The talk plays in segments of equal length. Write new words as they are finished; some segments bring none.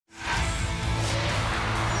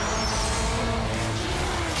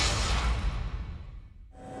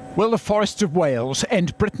Will the Forests of Wales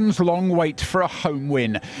end Britain's long wait for a home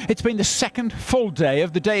win? It's been the second full day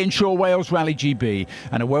of the Dayinsure Wales Rally GB,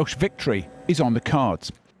 and a Welsh victory is on the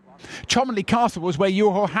cards. Cholmondeley Castle was where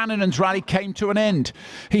Juho Hannonen's rally came to an end.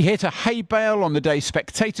 He hit a hay bale on the day's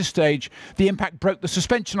spectator stage. The impact broke the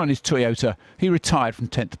suspension on his Toyota. He retired from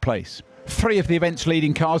 10th place. 3 of the event's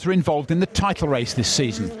leading cars are involved in the title race this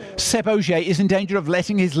season. Seb Ogier is in danger of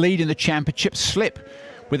letting his lead in the championship slip.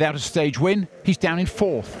 Without a stage win, he's down in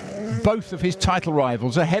 4th. Both of his title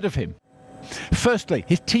rivals ahead of him. Firstly,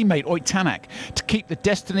 his teammate Oyt Tanak. To keep the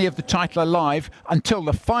destiny of the title alive until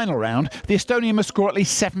the final round, the Estonian must score at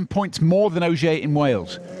least 7 points more than Ogier in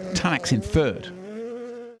Wales. Tanak's in 3rd.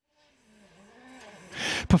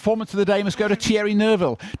 Performance of the day must go to Thierry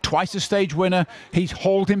Neuville. Twice a stage winner, he's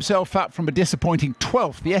hauled himself up from a disappointing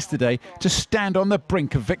 12th yesterday to stand on the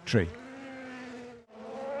brink of victory.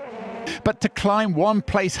 But to climb 1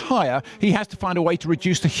 place higher, he has to find a way to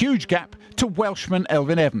reduce the huge gap to Welshman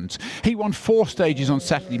Elfyn Evans. He won 4 stages on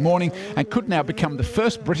Saturday morning and could now become the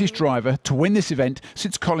first British driver to win this event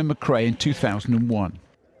since Colin McRae in 2001.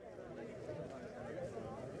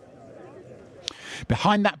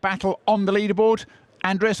 Behind that battle on the leaderboard,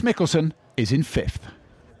 Andreas Mikkelsen is in 5th.